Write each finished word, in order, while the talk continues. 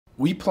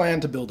We plan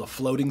to build a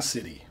floating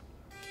city.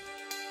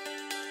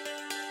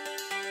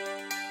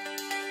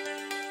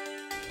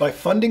 By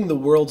funding the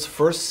world's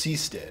first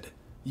seastead,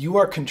 you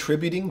are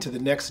contributing to the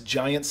next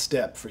giant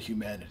step for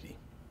humanity.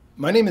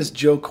 My name is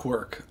Joe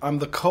Quirk. I'm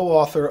the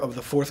co-author of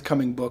the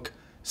forthcoming book,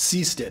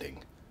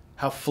 Seasteading: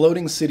 How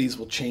Floating Cities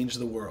Will Change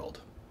the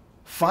World.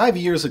 5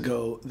 years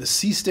ago, the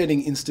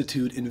Seasteading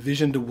Institute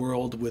envisioned a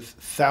world with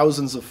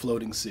thousands of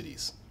floating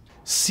cities.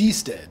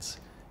 Seasteads,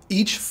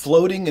 each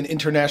floating in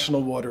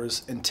international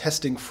waters and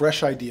testing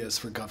fresh ideas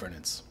for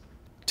governance.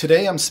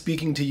 Today I'm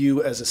speaking to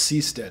you as a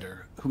seasteader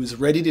who is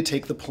ready to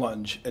take the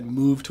plunge and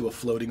move to a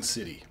floating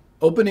city.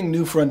 Opening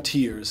new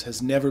frontiers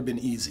has never been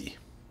easy.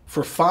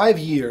 For 5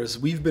 years,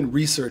 we've been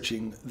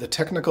researching the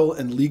technical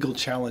and legal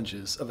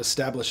challenges of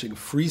establishing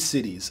free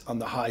cities on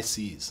the high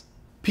seas.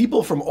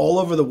 People from all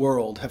over the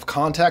world have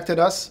contacted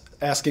us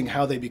asking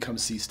how they become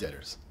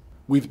seasteaders.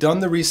 We've done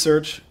the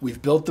research,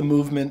 we've built the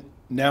movement,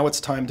 now it's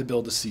time to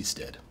build a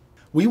seastead.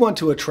 We want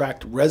to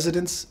attract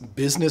residents,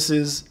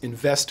 businesses,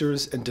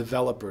 investors, and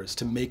developers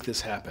to make this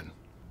happen.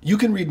 You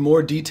can read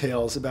more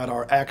details about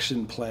our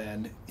action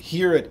plan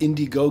here at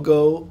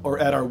Indiegogo or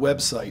at our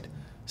website,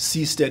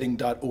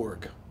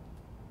 seasteading.org.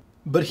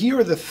 But here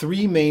are the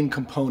 3 main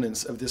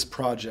components of this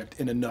project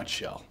in a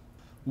nutshell.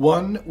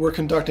 1, we're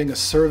conducting a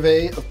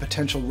survey of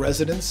potential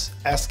residents,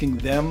 asking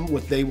them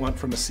what they want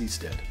from a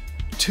seastead.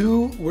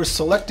 2, we're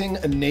selecting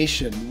a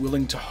nation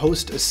willing to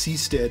host a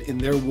seastead in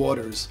their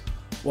waters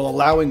while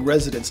allowing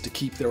residents to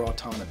keep their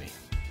autonomy.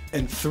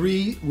 And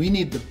 3, we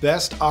need the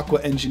best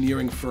aqua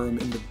engineering firm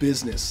in the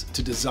business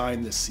to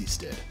design this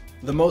seastead.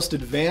 The most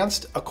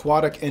advanced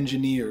aquatic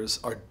engineers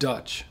are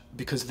Dutch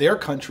because their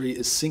country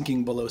is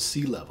sinking below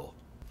sea level.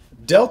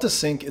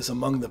 DeltaSync is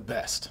among the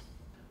best.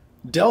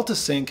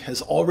 DeltaSync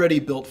has already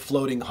built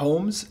floating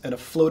homes and a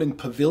floating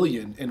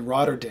pavilion in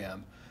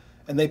Rotterdam,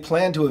 and they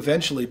plan to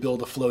eventually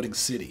build a floating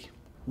city.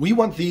 We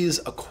want these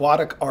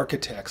aquatic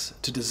architects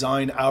to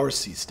design our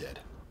seastead.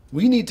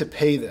 We need to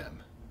pay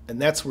them,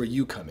 and that's where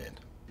you come in.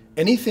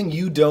 Anything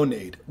you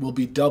donate will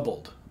be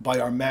doubled by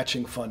our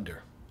matching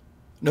funder.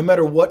 No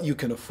matter what you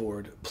can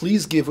afford,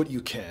 please give what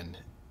you can.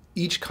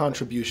 Each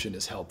contribution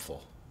is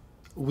helpful.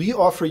 We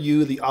offer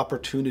you the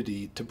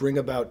opportunity to bring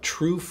about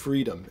true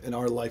freedom in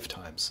our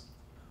lifetimes.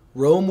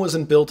 Rome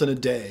wasn't built in a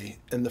day,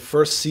 and the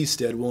first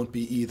seastead won't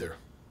be either.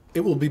 It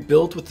will be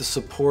built with the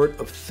support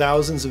of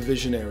thousands of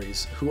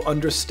visionaries who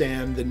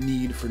understand the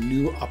need for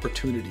new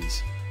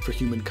opportunities for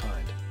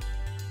humankind.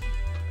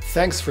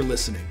 Thanks for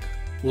listening.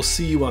 We'll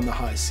see you on the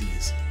high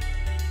seas.